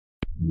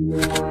Hi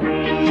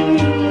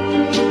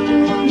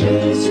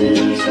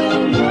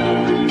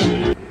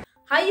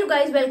you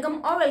guys, welcome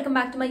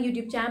back to my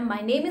YouTube channel. My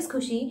name is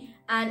Khushi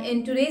and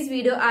in today's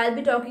video I'll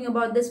be talking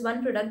about this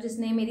one product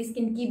जिसने मेरी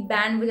skin की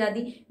band बजा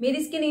दी।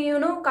 मेरी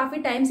skin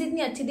काफ़ी time से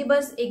इतनी अच्छी थी,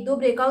 बस एक दो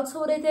ब्रेकआउट्स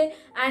हो रहे थे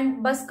एंड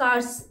बस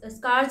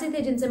स्कार्स ही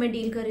थे जिनसे मैं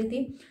डील कर रही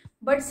थी।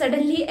 बट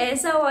सडनली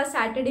ऐसा हुआ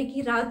सैटरडे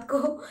की रात को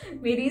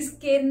मेरी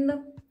स्किन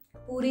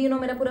पूरी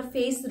मेरा पूरा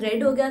फेस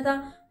रेड हो गया था,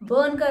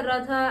 बर्न कर रहा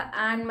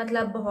था एंड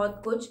मतलब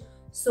बहुत कुछ।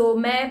 सो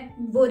मैं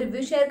वो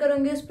रिव्यू शेयर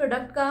करूंगी उस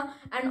प्रोडक्ट का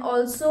एंड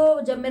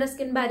ऑल्सो जब मेरा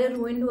स्किन बैरियर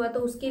रूइंड हुआ तो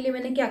उसके लिए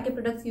मैंने क्या क्या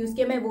प्रोडक्ट्स यूज़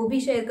किए मैं वो भी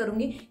शेयर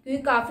करूंगी,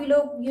 क्योंकि काफ़ी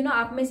लोग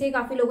आप में से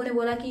काफ़ी लोगों ने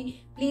बोला कि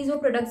प्लीज़ वो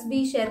प्रोडक्ट्स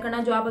भी शेयर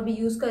करना जो आप अभी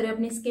यूज़ कर रहे हो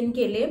अपनी स्किन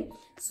के लिए।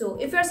 So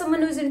if you are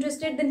someone who is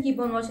interested then keep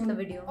on watching the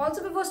video.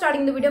 Also before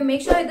starting the video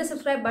make sure hit the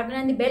subscribe button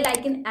and the bell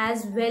icon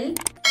as well,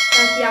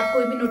 ताकि आप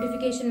कोई भी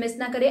notification miss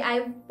ना करे। I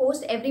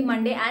post every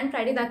Monday and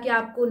Friday ताकि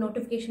आपको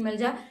notification मिल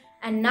जाए।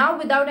 And now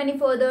without any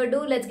further ado,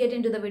 let's get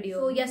into the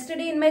video. So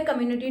yesterday in my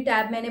community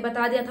tab मैंने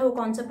बता दिया था वो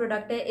कौन सा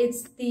प्रोडक्ट है। It's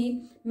the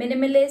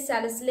Minimalist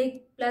Salicylic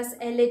plus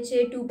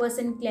LHA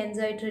 2%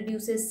 cleanser. It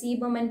reduces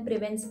sebum and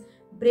prevents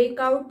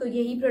breakout. तो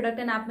यही प्रोडक्ट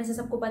है ना, आप में से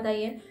सबको पता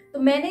ही है। तो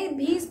मैंने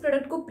भी इस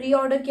प्रोडक्ट को प्री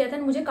ऑर्डर किया था,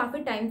 मुझे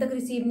काफ़ी टाइम तक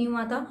रिसीव नहीं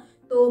हुआ था।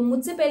 तो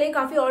मुझसे पहले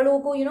काफ़ी और लोगों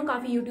को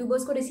काफ़ी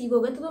यूट्यूबर्स को रिसीव हो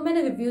गया था। तो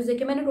मैंने रिव्यूज़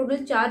देखे, मैंने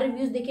टोटल 4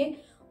 रिव्यूज़ देखे।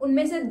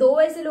 उनमें से 2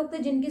 ऐसे लोग थे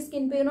जिनकी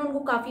स्किन पे उनको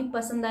काफ़ी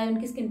पसंद आया,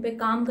 उनकी स्किन पे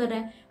काम कर रहा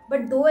है, बट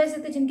 2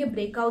 ऐसे थे जिनके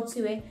ब्रेकआउट्स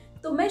हुए।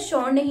 तो मैं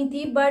श्योर नहीं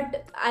थी, बट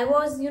आई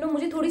वॉज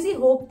मुझे थोड़ी सी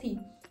होप थी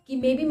कि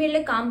मे बी मेरे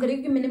लिए काम करे,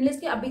 क्योंकि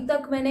मिनिमलिस्ट के अभी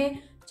तक मैंने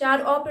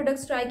 4 और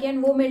प्रोडक्ट्स ट्राई किए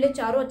एंड वो मेरे लिए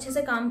चारों अच्छे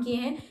से काम किए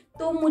हैं।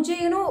 तो मुझे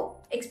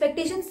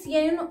एक्सपेक्टेशंस थी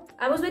आई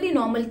वॉज वेरी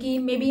नॉर्मल कि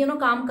मे बी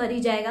काम कर ही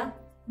जाएगा,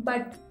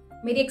 बट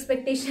मेरी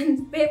एक्सपेक्टेशन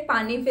पे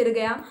पानी फिर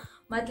गया।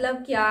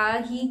 मतलब क्या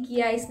ही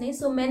किया इसने।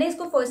 सो मैंने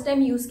इसको फर्स्ट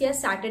टाइम यूज़ किया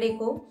सैटरडे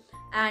को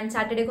एंड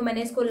सैटरडे को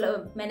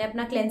मैंने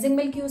अपना क्लेंजिंग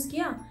मिल्क यूज़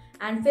किया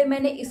एंड फिर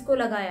मैंने इसको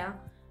लगाया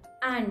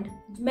एंड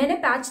मैंने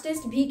पैच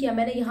टेस्ट भी किया।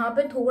 मैंने यहाँ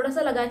पे थोड़ा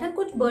सा लगाया था,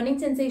 कुछ बर्निंग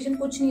सेंसेशन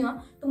कुछ नहीं हुआ,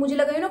 तो मुझे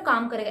लगा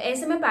काम करेगा।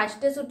 ऐसे मैं पैच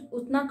टेस्ट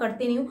उतना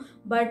करती नहीं हूँ,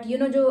 बट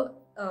जो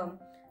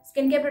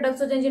स्किन केयर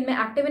प्रोडक्ट्स होते हैं जिनमें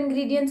एक्टिव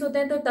इंग्रेडिएंट्स होते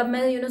हैं तो तब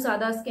मैं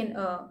ज़्यादा स्किन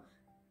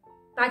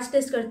पैच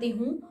टेस्ट करती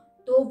हूँ।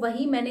 तो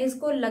वही मैंने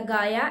इसको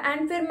लगाया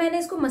एंड फिर मैंने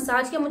इसको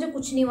मसाज किया, मुझे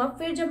कुछ नहीं हुआ।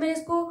 फिर जब मैंने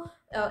इसको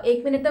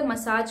 1 मिनट तक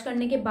मसाज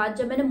करने के बाद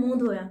जब मैंने मुंह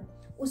धोया,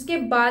 उसके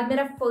बाद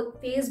मेरा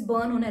फेस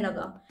बर्न होने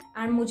लगा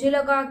एंड मुझे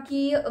लगा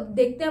कि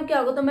देखते हैं अब क्या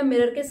होगा। तो मैं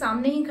मिरर के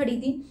सामने ही खड़ी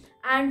थी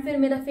एंड फिर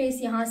मेरा फेस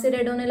यहाँ से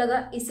रेड होने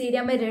लगा, इस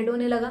एरिया में रेड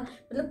होने लगा।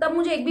 मतलब तब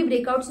मुझे एक भी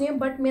ब्रेकआउट्स नहीं है,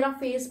 बट मेरा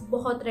फेस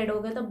बहुत रेड हो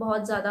गया था,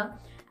 बहुत ज़्यादा।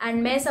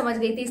 एंड मैं समझ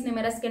गई थी इसने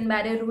मेरा स्किन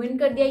बैरियर रूइन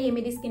कर दिया, ये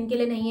मेरी स्किन के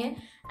लिए नहीं है।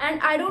 And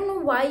I don't know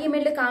why ये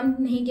मेरे लिए काम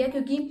नहीं किया,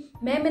 क्योंकि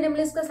मैं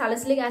मिनिमलिस्ट का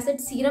सैलिसिलिक एसिड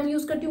सीरम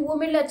यूज़ करती हूँ, वो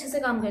मेरे लिए अच्छे से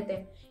काम करते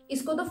हैं।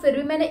 इसको तो फिर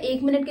भी मैंने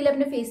 1 मिनट के लिए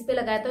अपने फेस पे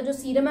लगाया था। जो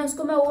सीरम है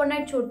उसको मैं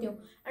ओवरनाइट छोड़ती हूँ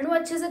एंड वो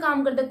अच्छे से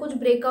काम करता है, कुछ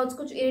ब्रेकआउट्स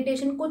कुछ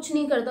इरिटेशन कुछ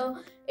नहीं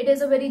करता। It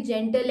is a very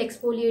gentle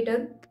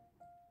exfoliator,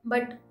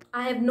 but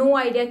I have no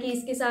idea कि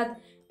इसके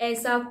साथ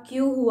ऐसा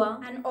क्यों हुआ।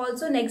 एंड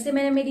ऑल्सो नेक्स्ट डे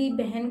मैंने मेरी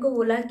बहन को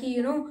बोला कि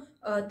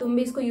तुम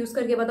भी इसको यूज़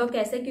करके बताओ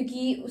कैसे,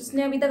 क्योंकि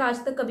उसने अभी तक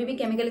आज तक कभी भी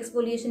केमिकल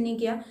एक्सफोलिएशन नहीं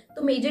किया।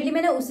 तो मेजरली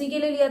मैंने उसी के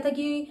लिए लिया था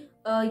कि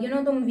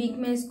तुम वीक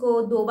में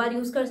इसको 2 बार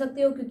यूज़ कर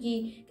सकते हो,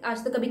 क्योंकि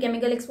आज तक कभी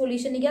केमिकल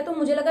एक्सफोलिएशन नहीं किया। तो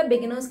मुझे लगा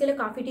बिगिनर्स के लिए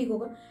काफ़ी ठीक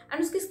होगा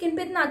एंड उसकी स्किन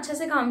पे इतना अच्छा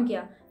से काम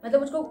किया।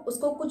 मतलब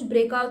उसको कुछ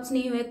ब्रेकआउट्स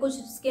नहीं हुए, कुछ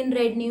स्किन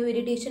रेड नहीं हुई,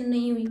 इरिटेशन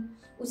नहीं हुई।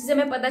 उसी से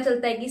हमें पता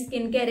चलता है कि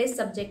skin care is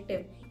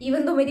subjective.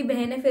 Even तो मेरी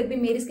बहन है फिर भी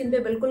मेरी स्किन पे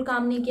बिल्कुल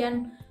काम नहीं किया,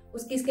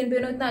 उसकी स्किन पे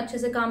इतना अच्छे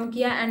से काम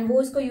किया एंड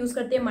वो इसको यूज़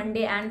करती है मंडे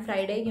एंड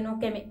फ्राइडे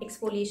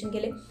एक्सफोलिएशन के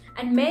लिए।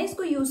 एंड मैं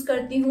इसको यूज़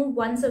करती हूँ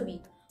once a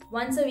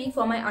week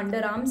for my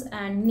under arms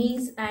and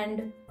knees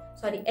and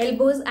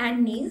elbows and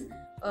knees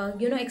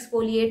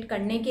exfoliate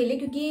करने के लिए,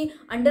 क्योंकि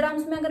अंडर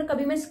आर्म्स में अगर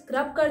कभी मैं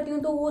स्क्रब करती हूँ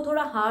तो वो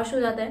थोड़ा हार्श हो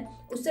जाता है।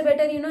 उससे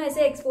बेटर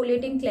ऐसे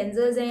एक्सफोलिएटिंग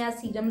क्लेंजर्स हैं या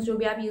सीरम्स जो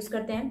भी आप यूज़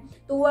करते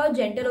हैं तो वो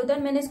जेंटल होता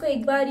है। मैंने इसको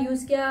एक बार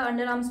यूज़ किया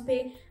अंडर आर्म्स पे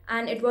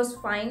एंड इट वॉज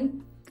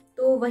फाइन।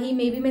 तो वही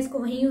मे बी मैं इसको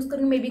वहीं यूज़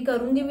करूँगी, मे बी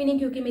करूँगी भी नहीं,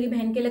 क्योंकि मेरी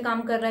बहन के लिए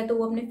काम कर रहा है तो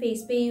वो अपने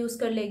फेस पे ही यूज़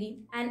कर लेगी।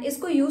 एंड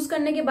इसको यूज़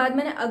करने के बाद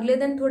मैंने अगले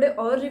दिन थोड़े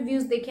और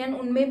रिव्यूज़ देखे एंड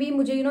उनमें भी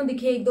मुझे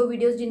दिखे 1-2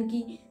 वीडियोस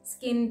जिनकी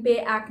स्किन पे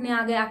एक्ने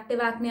आ गए,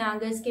 एक्टिव एक्ने आ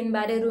गए, स्किन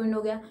बैरियर रूइन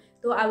हो गया।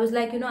 तो I was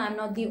like I am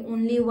not the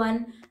only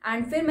one.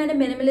 And फिर मैंने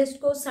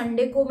मिनिमलिस्ट को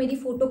संडे को मेरी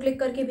फोटो क्लिक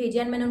करके भेजी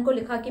एंड मैंने उनको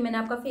लिखा कि मैंने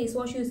आपका फेस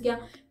वॉश यूज़ किया,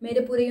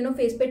 मेरे पूरे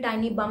फेस पे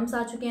टाइनी बम्स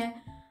आ चुके हैं।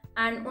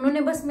 एंड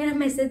उन्होंने बस मेरा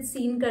मैसेज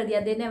सीन कर दिया,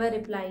 they never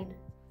replied.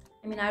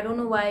 I don't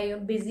know why,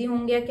 busy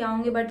होंगे या क्या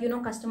होंगे, बट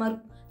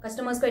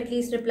कस्टमर्स को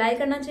एटलीस्ट रिप्लाई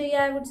करना चाहिए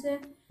आई वुड से।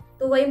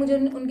 तो वही मुझे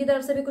उनकी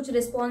तरफ से भी कुछ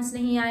रिस्पॉन्स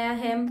नहीं आया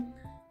है।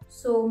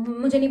 सो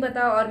मुझे नहीं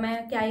पता और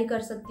मैं क्या ही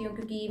कर सकती हूँ,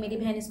 क्योंकि मेरी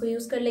बहन इसको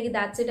यूज़ कर लेगी,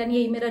 दैट्स इट। एंड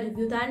यही मेरा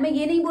रिव्यू था। एंड मैं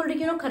ये नहीं बोल रही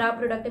कि खराब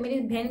प्रोडक्ट है, मेरी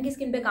बहन की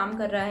स्किन पे काम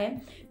कर रहा है,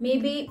 may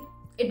be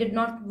it did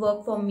not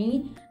work for me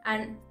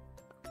and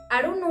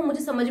I don't know,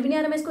 मुझे समझ भी नहीं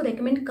आ रहा मैं इसको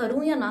रेकमेंड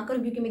करूँ या ना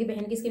करूँ, क्योंकि मेरी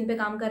बहन की स्किन पे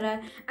काम कर रहा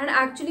है। एंड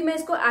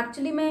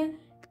एक्चुअली मैं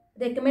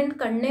रेकमेंड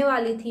करने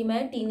वाली थी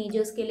मैं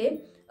टीनेजर्स के लिए,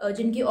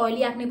 जिनकी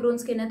ऑयली एक्ने प्रोन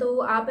स्किन है, तो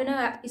आप है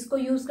ना इसको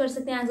यूज़ कर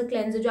सकते हैं एज अ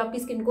क्लेंजर, जो आपकी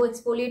स्किन को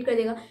एक्सफोलिएट कर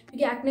देगा,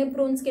 क्योंकि एक्ने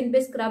प्रोन स्किन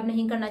पे स्क्रब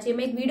नहीं करना चाहिए।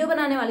 मैं एक वीडियो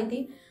बनाने वाली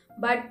थी,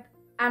 but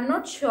I am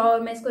not sure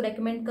मैं इसको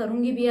रेकमेंड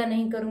करूँगी भी या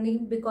नहीं करूँगी,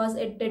 because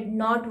it did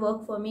not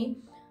work for me.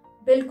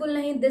 बिल्कुल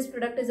नहीं, this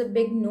product is a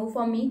big know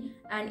for me.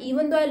 And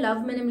even though I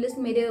love minimalist,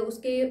 मेरे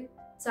उसके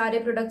सारे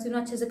प्रोडक्ट्स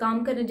अच्छे से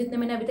काम कर रहे हैं जितने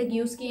मैंने अभी तक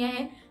यूज़ किए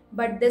हैं,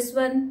 but this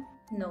one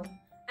no.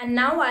 And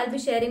now I will be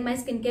sharing my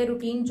skin care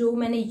routine, जो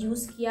मैंने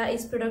यूज़ किया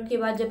इस प्रोडक्ट के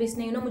बाद, जब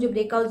इसने मुझे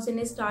ब्रेकआउट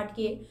से स्टार्ट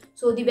किए।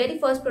 So the very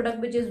first product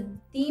which is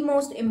the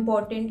most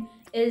important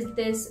is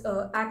this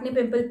acne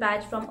pimple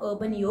patch from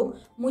urban योग।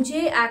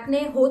 मुझे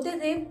एक्ने होते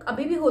थे,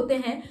 अभी भी होते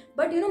हैं,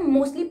 बट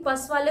मोस्टली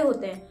पस वाले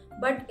होते हैं।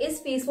 बट इस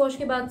फेस वॉश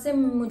के बाद से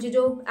मुझे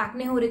जो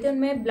एक्ने हो रहे थे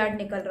उनमें ब्लड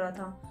निकल रहा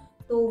था,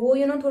 तो वो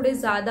थोड़े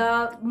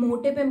ज़्यादा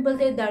मोटे पिम्पल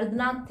थे,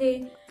 दर्दनाक थे।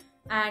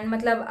 एंड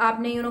मतलब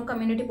आपने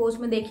कम्युनिटी पोस्ट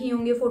में देखी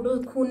होंगे फोटो,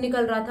 खून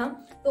निकल रहा था।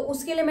 तो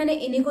उसके लिए मैंने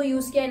इन्हीं को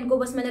यूज़ किया, इनको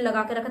बस मैंने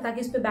लगा के रखा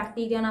ताकि इस पर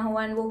बैक्टीरिया ना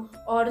हो एंड वो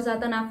और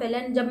ज़्यादा ना फैले।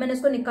 एंड जब मैंने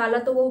इसको निकाला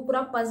तो वो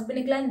पूरा पस भी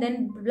निकला एंड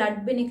देन ब्लड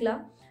भी निकला।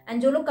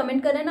 एंड जो लोग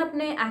कमेंट कर रहे हैं ना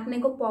अपने एक्ने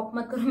को पॉप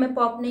मत करो, मैं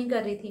पॉप नहीं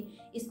कर रही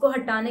थी। इसको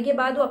हटाने के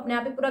बाद वो अपने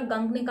आप ही पूरा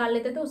गंग निकाल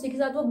लेते थे, उसी के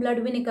साथ वो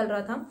ब्लड भी निकल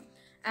रहा था।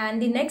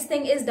 And the next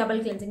thing is double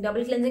cleansing.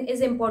 Double cleansing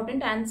is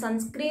important. And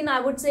sunscreen,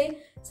 I would say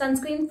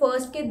sunscreen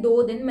first के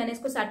 2 दिन, मैंने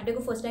इसको सैटरडे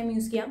को फर्स्ट टाइम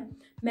यूज़ किया।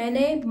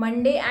 मैंने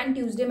मंडे एंड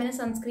ट्यूसडे मैंने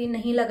सनस्क्रीन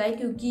नहीं लगाई,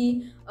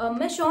 क्योंकि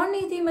मैं श्योर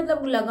नहीं थी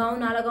मतलब लगाऊं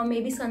ना लगाऊं,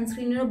 may be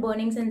sunscreen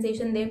burning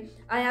sensation they.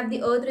 I have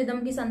the Earth Rhythm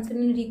की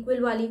सनस्क्रीन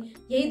रिक्विल वाली,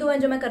 यही 2 हैं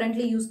जो मैं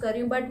करंटली यूज़ कर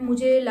रही हूँ। बट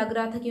मुझे लग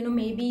रहा था कि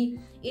मे बी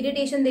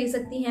इरिटेशन दे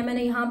सकती है।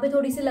 मैंने यहाँ पे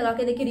थोड़ी सी लगा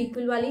के देखी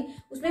रिक्विल वाली,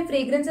 उसमें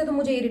फ्रेग्रेंस है तो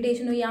मुझे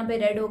इरिटेशन हुई, यहाँ पे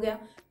रेड हो गया।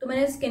 तो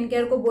मैंने स्किन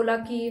केयर को बोला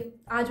कि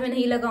आज मैं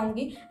नहीं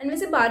लगाऊंगी। एंड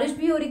वैसे बारिश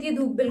भी हो रही थी,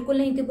 धूप बिल्कुल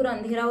नहीं थी, पूरा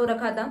अंधेरा हो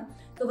रखा था,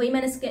 तो वही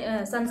मैंने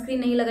सनस्क्रीन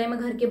नहीं लगाई, मैं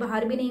घर के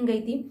बाहर भी नहीं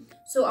गई थी।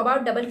 सो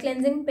अबाउट डबल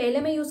क्लेंजिंग, पहले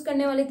मैं यूज़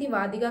करने वाली थी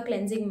वादिका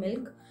क्लेंजिंग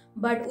मिल्क,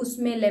 बट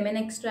उसमें लेमन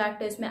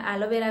एक्सट्रैक्ट है, उसमें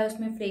एलोवेरा है,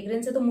 उसमें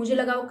फ्रेग्रेंस है, तो मुझे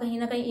लगा वो कहीं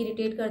ना कहीं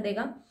इरिटेट कर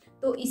देगा।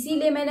 तो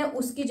इसीलिए मैंने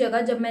उसकी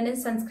जगह जब मैंने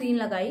सनस्क्रीन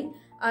लगाई,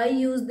 आई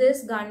यूज़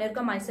दिस गार्नियर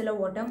का माइसेलर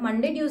वाटर।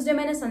 मंडे ट्यूसडे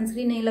मैंने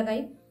सनस्क्रीन नहीं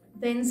लगाई,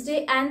 वेंसडे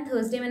एंड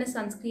थर्सडे मैंने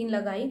सनस्क्रीन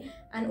लगाई।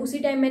 एंड उसी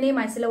टाइम मैंने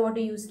माइसेलर वाटर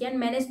यूज़ किया। एंड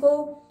मैंने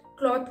इसको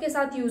क्लॉथ के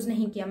साथ यूज़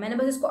नहीं किया, मैंने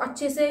बस इसको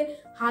अच्छे से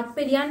हाथ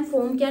पे लिया एंड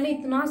फोम किया। नहीं,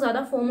 इतना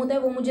ज़्यादा फोम होता है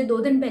वो मुझे 2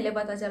 दिन पहले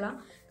पता चला,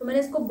 तो मैंने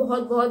इसको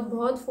बहुत बहुत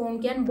बहुत फोम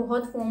किया एंड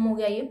बहुत फोम हो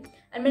गया ये।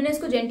 एंड मैंने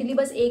इसको जेंटली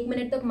बस 1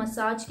 मिनट तक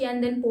मसाज किया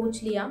एंड देन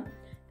पोंछ लिया।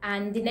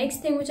 And the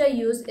next thing which I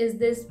use is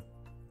this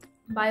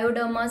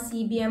Bioderma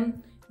CBM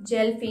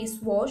jail face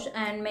wash,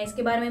 and मैं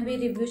इसके बारे में भी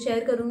रिव्यू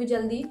शेयर करूँगी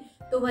जल्दी।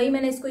 तो वही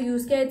मैंने इसको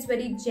यूज़ किया। इट्स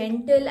वेरी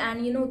जेंटल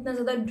एंड उतना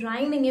ज़्यादा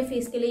ड्राई नहीं है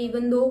फेस के लिए,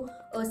 इवन दो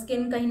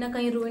स्किन कहीं ना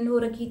कहीं रूइन हो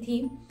रखी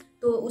थी,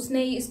 तो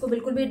उसने इसको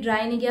बिल्कुल भी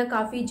ड्राई नहीं किया,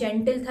 काफ़ी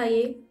जेंटल था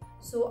ये।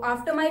 So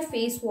after my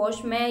face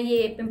wash मैं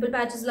ये पिम्पल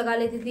पैचेस लगा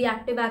लेती थी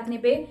एक्टिव एक्ने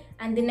पे।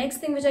 And the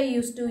next thing which I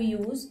use to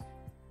use,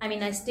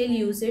 I still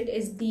use it,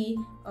 is the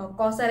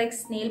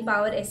कॉसरएक्स snail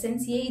power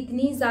essence. ये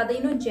इतनी ज़्यादा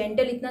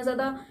जेंटल, इतना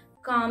ज़्यादा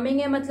कामिंग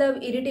है, मतलब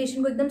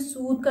इरिटेशन को एकदम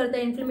सूद करता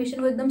है,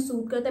 इन्फ्लेमेशन को एकदम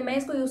सूद करता है। मैं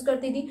इसको यूज़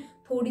करती थी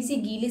थोड़ी सी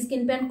गीली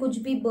स्किन पे एंड कुछ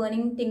भी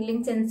बर्निंग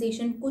टिंगलिंग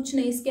सेंसेशन कुछ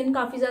नहीं, स्किन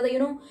काफ़ी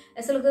ज़्यादा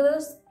ऐसा लगता था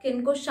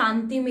स्किन को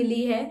शांति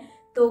मिली है,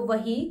 तो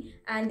वही।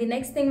 And the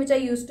next thing which I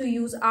use to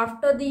use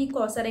after the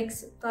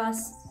कॉसरएक्स का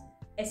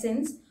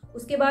एसेंस,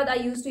 उसके बाद आई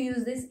use to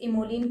use this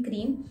इमोलिन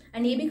cream.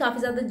 And ये भी काफ़ी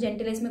ज़्यादा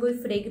जेंटल है, इसमें कोई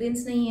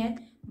फ्रेग्रेंस नहीं है,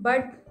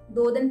 बट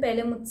 2 दिन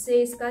पहले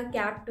मुझसे इसका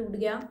कैप टूट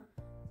गया,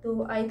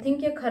 तो आई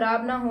थिंक ये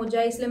ख़राब ना हो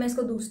जाए, इसलिए मैं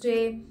इसको दूसरे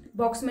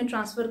बॉक्स में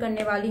ट्रांसफ़र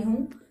करने वाली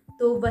हूँ,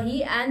 तो वही।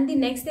 And the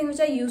next thing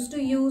which I use to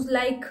use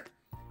like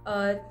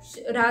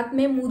रात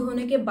में मुंह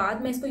धोने के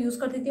बाद मैं इसको यूज़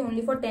करती थी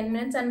ओनली फॉर 10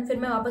 मिनट्स एंड फिर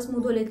मैं वापस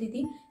मुंह धो लेती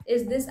थी,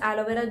 इज़ दिस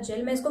एलोवेरा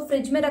जेल। मैं इसको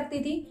फ्रिज में रखती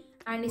थी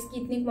एंड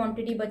इसकी इतनी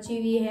क्वांटिटी बची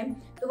हुई है,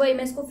 तो वही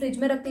मैं इसको फ्रिज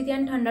में रखती थी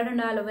एंड ठंडा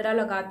ठंडा एलोवेरा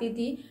लगाती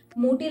थी,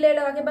 मोटी लेयर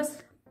लगा के बस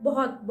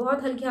बहुत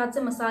बहुत हल्के हाथ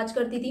से मसाज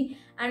करती थी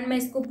एंड मैं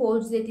इसको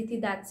पोंछ देती थी,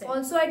 that's it.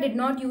 Also I did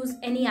not use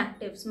any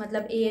actives,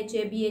 मतलब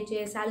AHA,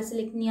 BHA,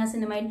 salicylic,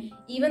 niacinamide.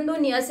 Even though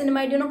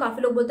niacinamide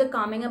काफ़ी लोग बोलते हैं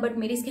कामिंग है, बट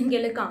मेरी स्किन के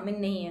लिए कामिंग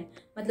नहीं है।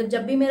 मतलब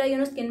जब भी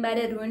मेरा स्किन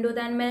बैरियर रूइंड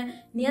होता है एंड मैं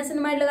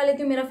नियासिनामाइड लगा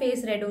लेती हूँ, मेरा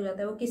फेस रेड हो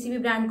जाता है। वो किसी भी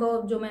ब्रांड को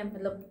जो मैं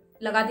मतलब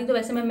लगाती, तो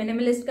वैसे मैं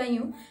मिनिमलिस्ट का ही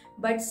हूँ,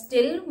 बट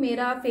स्टिल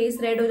मेरा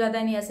फेस रेड हो जाता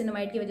है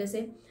नियासिनामाइड की वजह से।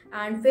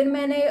 एंड फिर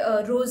मैंने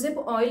रोजिप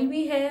ऑयल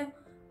भी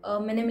है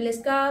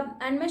मिनिमलिस्ट का,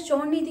 एंड मैं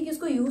श्योर नहीं थी कि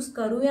उसको यूज़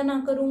करूँ या ना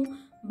करूँ,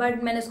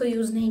 बट मैंने उसको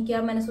यूज़ नहीं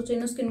किया। मैंने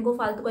सोचा स्किन को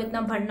फालतू को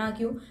इतना भरना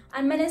क्यों,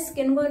 एंड मैंने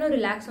स्किन को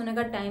रिलैक्स होने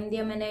का टाइम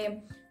दिया। मैंने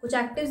कुछ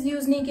एक्टिव्स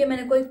यूज़ नहीं किया,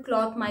 मैंने कोई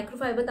cloth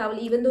microfibre towel,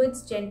 even though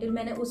it's gentle,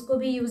 मैंने उसको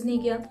भी यूज़ नहीं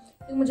किया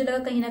क्योंकि मुझे लगा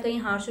कहीं ना कहीं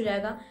हार्श हो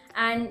जाएगा।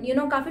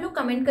 एंड काफ़ी लोग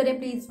कमेंट करें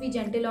please be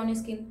gentle on your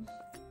skin.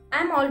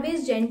 I am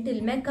always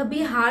gentle, मैं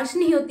कभी हार्श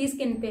नहीं होती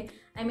स्किन पे।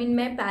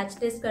 मैं पैच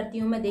टेस्ट करती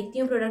हूँ, मैं देखती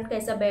हूँ प्रोडक्ट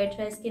कैसा बैठ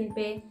रहा है स्किन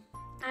पे,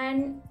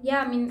 एंड या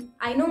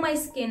I know my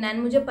skin, and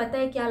मुझे पता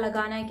है क्या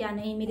लगाना है क्या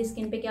नहीं, मेरी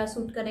स्किन पे क्या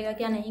सूट करेगा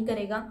क्या नहीं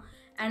करेगा,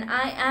 and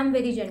I am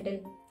very gentle.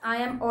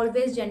 I am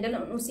always gentle,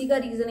 उसी का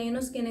रीजन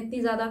है स्किन इतनी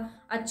ज़्यादा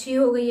अच्छी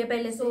हो गई है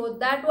पहले। So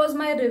that was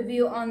my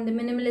review on the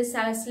minimalist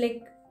salicylic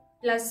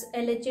plus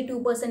LHA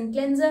 2%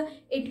 cleanser.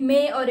 It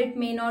may और it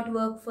may not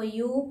work for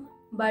you,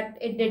 but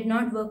it did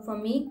not work for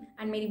me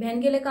and मेरी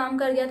बहन के लिए काम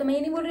कर गया। तो मैं ये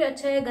नहीं बोल रही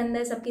अच्छा है गंदा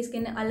है, सबकी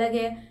स्किन अलग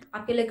है,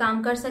 आपके लिए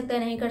काम कर सकता है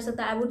नहीं कर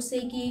सकता। आई वुड से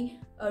कि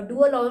do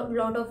a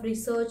lot of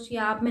research,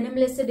 या आप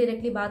मिनिमलिस्ट से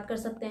डायरेक्टली बात कर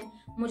सकते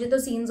हैं। मुझे तो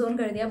सीन जोन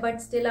कर दिया, बट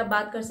स्टिल आप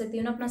बात कर सकती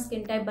हो ना, अपना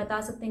स्किन टाइप बता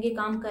सकते हैं कि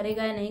काम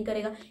करेगा या नहीं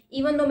करेगा।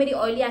 इवन दो मेरी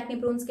ऑयली एक्ने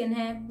प्रोन स्किन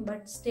है,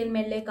 बट स्टिल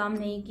मेरे लिए काम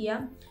नहीं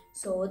किया।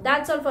 So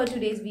that's all for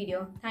today's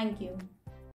video. Thank you.